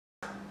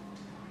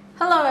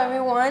Hello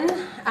everyone,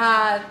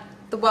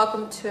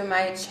 welcome to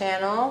my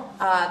channel.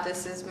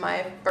 This is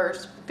my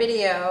first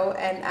video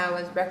and I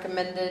was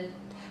recommended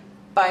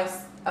by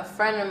a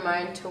friend of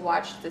mine to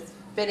watch this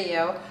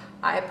video.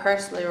 I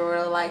personally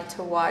really like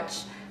to watch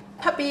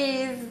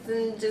puppies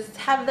and just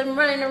have them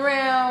running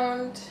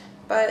around,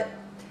 but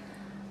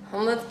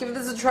let's give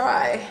this a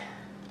try.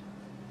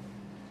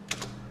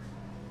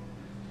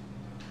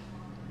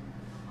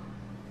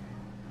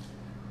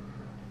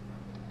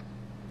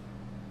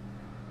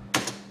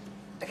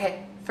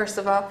 Okay, first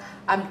of all,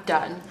 I'm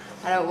done.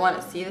 I don't want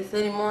to see this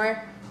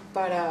anymore,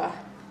 but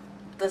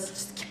let's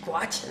just keep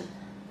watching.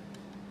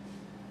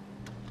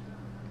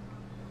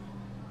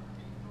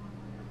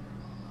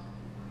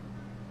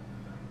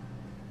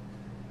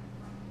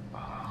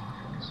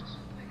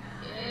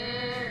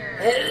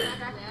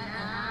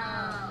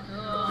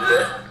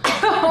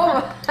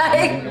 Oh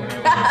my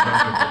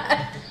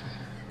god!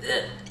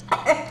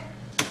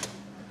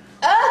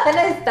 Oh, and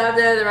I stopped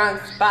it at the wrong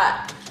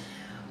spot.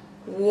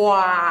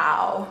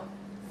 Wow,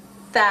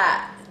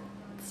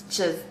 that's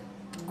just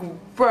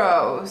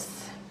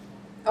gross.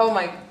 Oh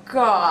my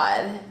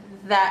god,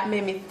 that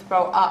made me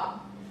throw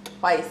up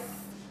twice.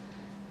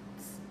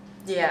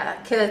 Yeah,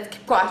 okay, let's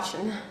keep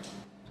watching. A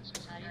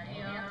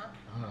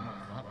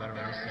lot better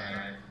on this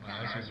side. My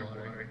eyes are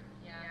watering.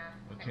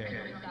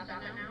 Okay.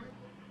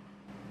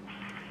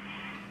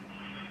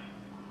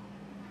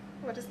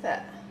 What is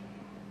that?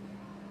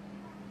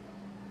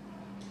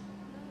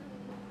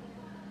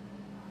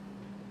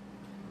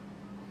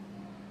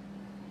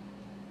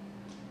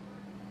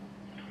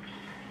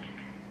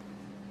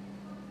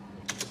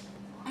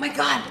 Oh my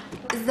god,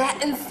 is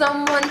that in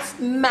someone's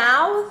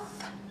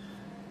mouth?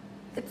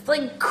 It's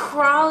like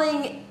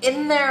crawling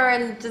in there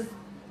and just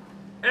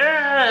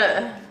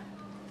ugh.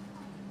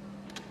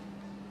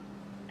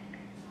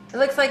 It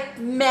looks like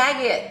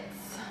maggots.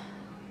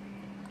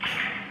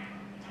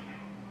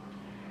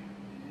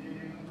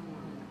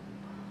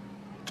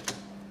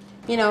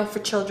 You know, for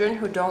children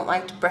who don't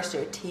like to brush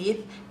their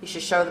teeth, you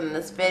should show them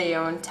this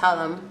video and tell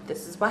them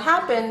this is what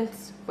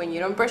happens when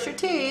you don't brush your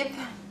teeth.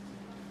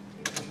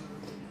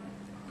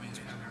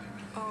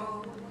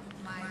 Oh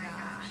my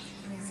gosh.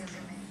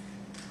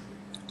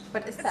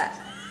 What is that?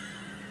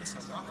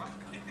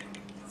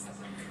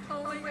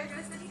 Oh my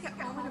goodness, did he get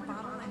all in a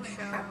bottle and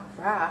show? A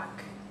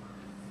rock.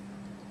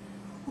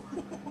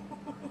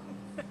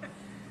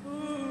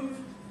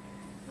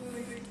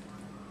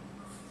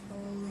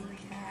 Holy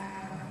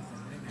cow.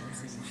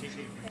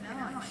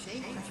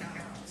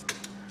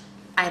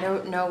 I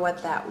don't know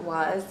what that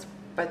was,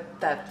 but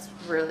that's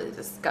really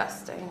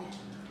disgusting.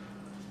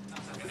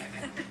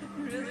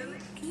 Really?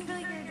 Can you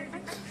really hear a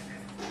difference?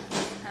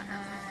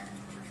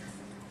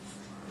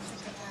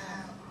 Check it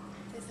out.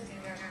 This is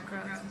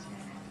gross.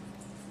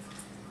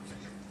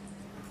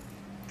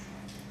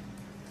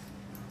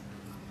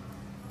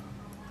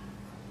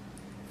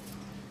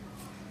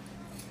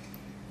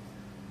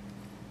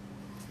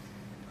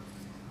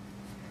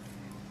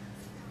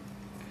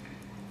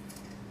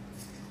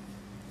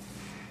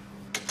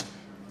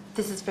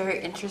 This is very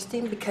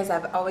interesting because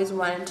I've always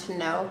wanted to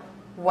know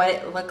what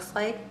it looks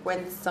like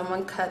when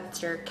someone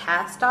cuts your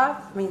cast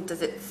off. I mean,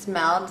 does it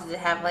smell? Does it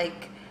have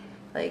like,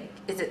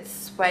 is it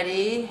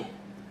sweaty?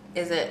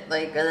 Is it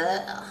like,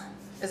 ugh?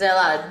 Is there a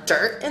lot of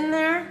dirt in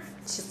there?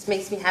 It just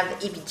makes me have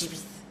the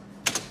EBGBs.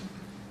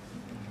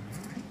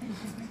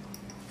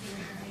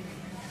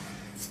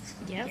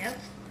 Yep.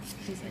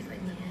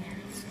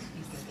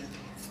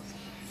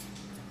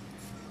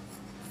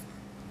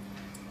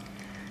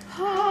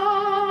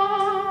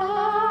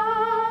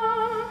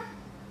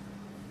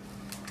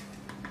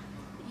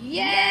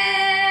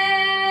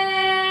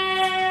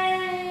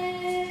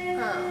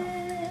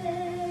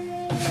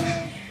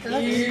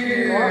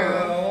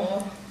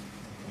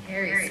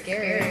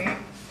 Scary.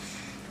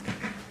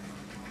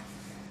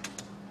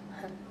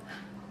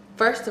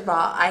 First of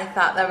all, I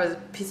thought that was a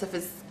piece of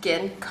his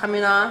skin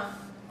coming off,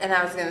 and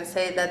I was gonna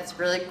say that's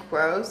really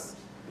gross.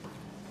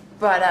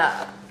 But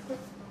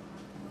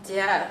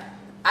yeah,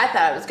 I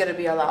thought it was gonna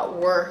be a lot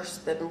worse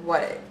than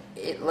what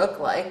it looked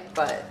like,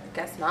 but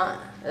guess not.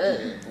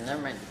 Ugh,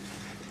 never mind.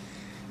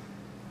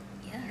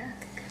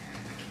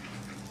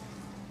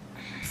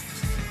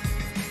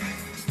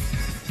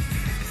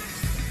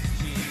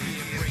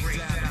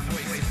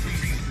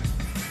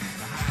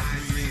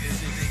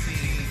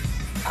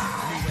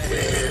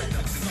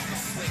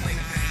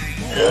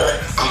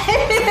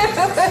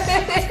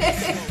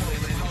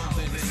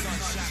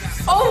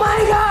 Oh my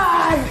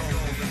god!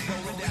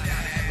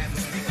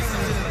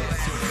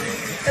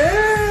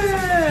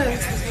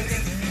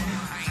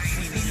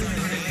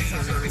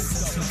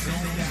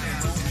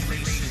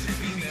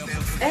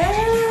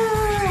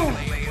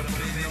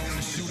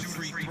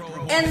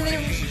 And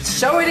then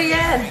show it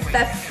again.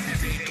 That's,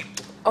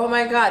 oh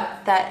my god,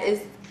 that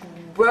is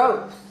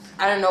gross.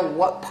 I don't know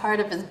what part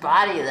of his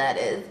body that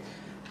is,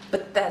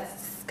 but that's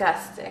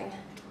disgusting.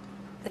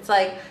 It's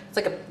like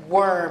a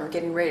worm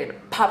getting ready to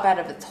pop out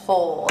of its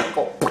hole and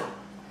go.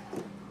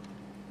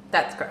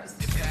 That's gross.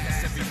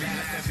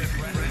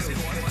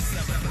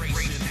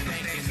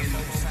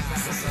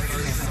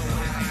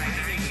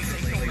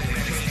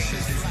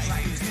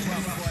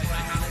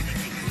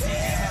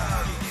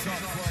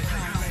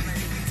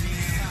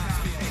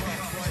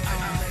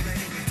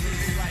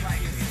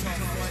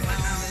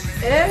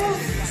 Ew.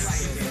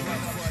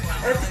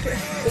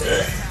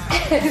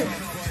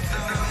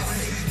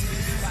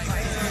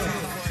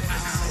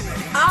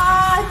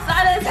 Ah, it's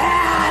on his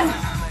hand!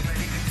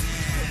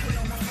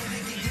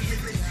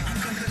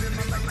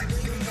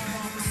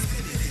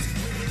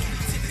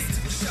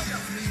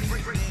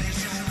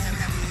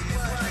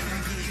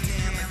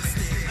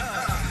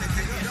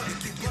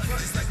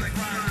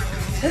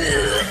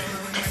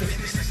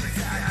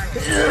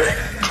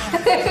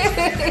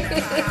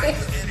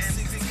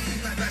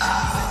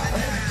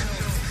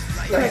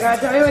 Oh my god,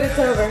 tell me when it's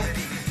over.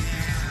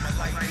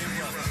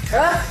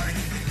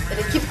 And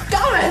it keeps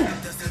going!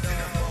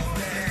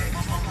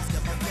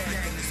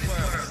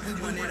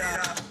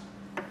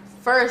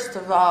 First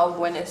of all,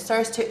 when it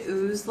starts to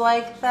ooze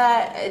like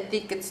that, I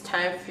think it's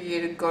time for you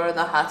to go to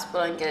the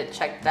hospital and get it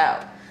checked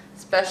out.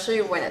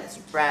 Especially when it's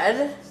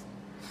red.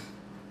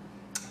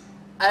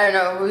 I don't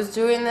know who's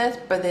doing this,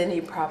 but they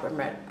need proper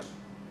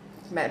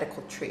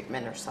medical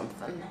treatment or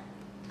something.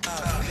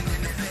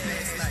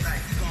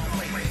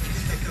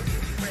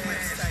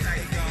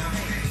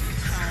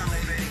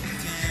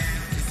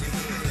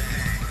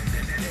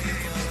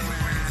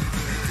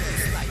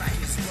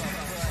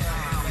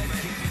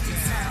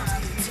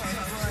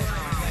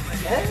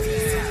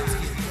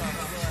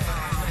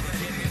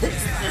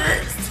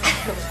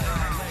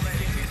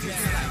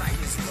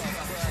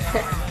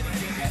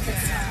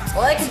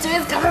 All I can do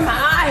is cover my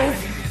eyes.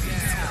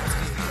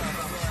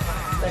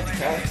 Let's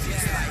go.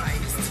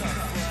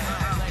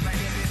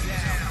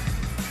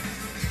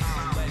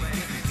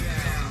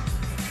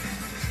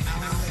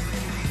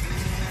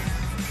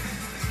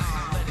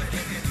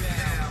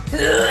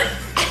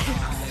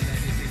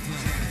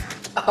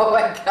 Oh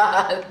my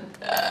god.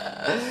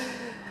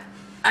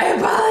 I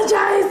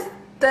apologize.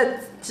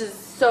 That's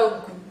just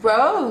so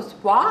gross.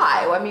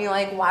 Why? I mean,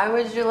 like, why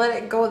would you let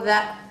it go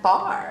that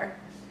far?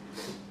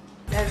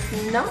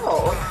 That's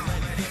no.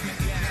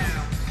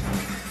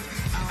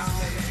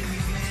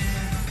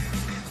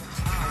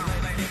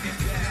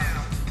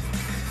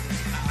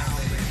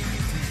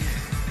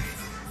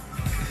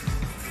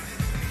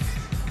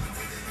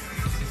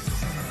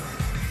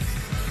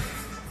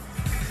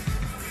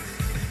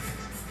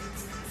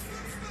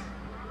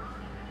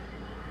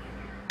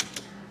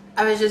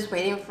 I was just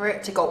waiting for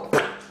it to go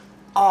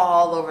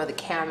all over the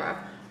camera.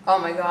 Oh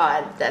my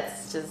god,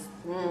 that's just...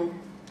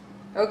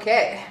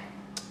 Okay.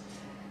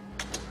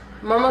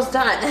 I'm almost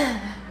done.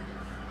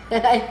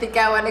 And I think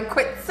I want to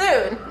quit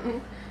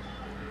soon.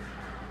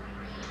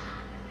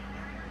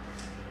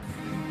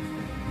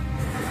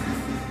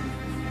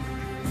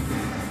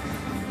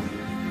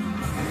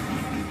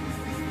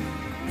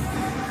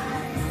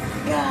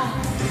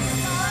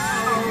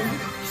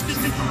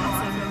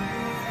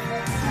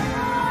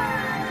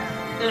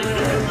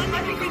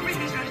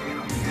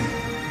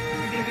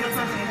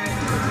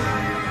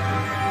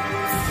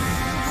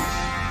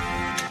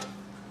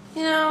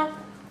 You know,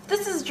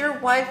 this is your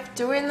wife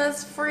doing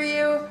this for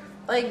you.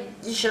 Like,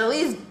 you should at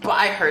least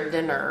buy her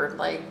dinner.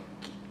 Like,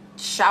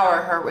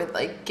 shower her with,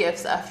 like,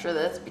 gifts after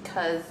this,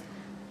 because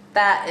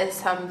that is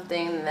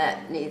something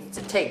that needs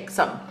to take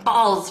some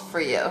balls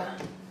for you.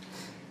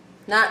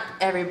 Not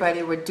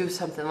everybody would do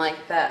something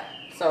like that.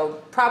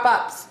 So, prop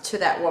ups to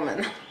that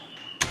woman.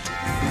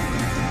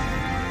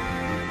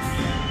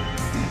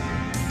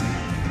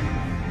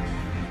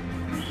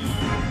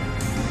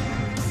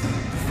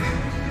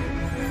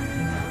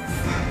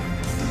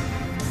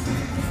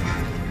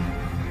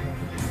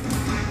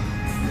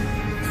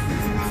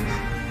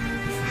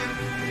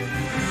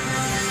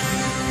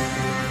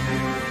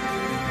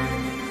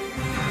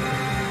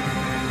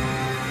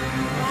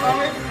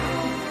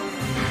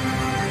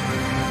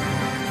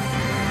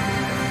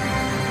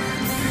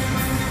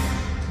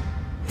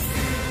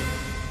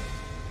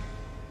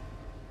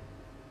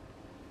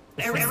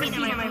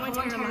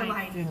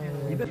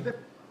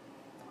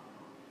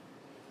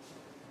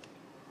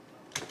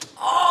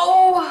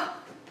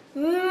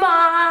 Oh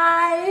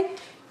my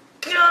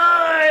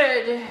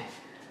god!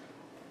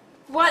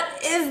 What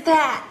is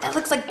that? That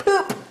looks like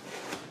poop.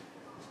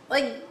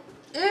 Like,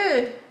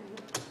 ew.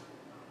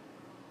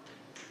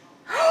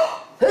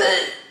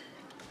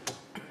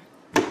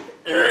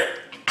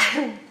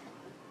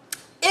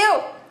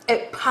 Ew!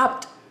 It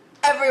popped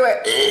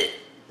everywhere.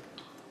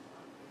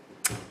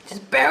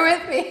 Just bear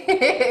with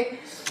me.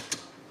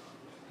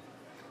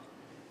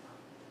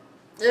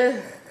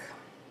 Ugh.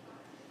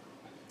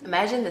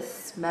 Imagine the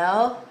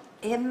smell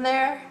in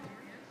there.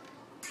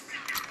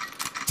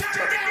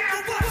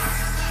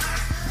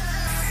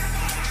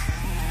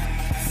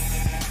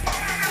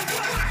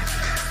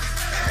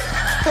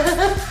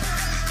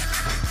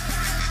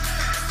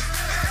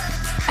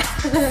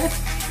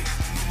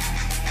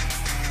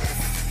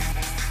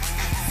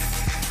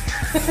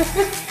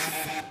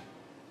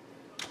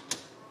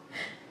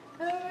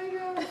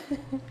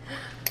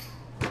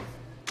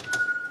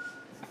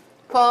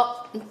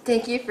 Well,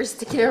 thank you for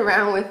sticking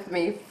around with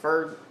me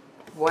for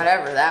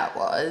whatever that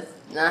was.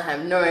 I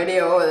have no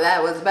idea what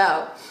that was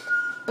about.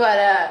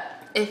 But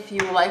If you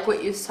like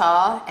what you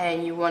saw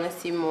and you want to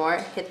see more,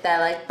 hit that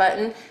like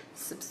button,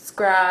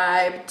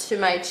 subscribe to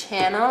my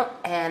channel,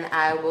 and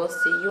I will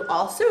see you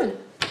all soon.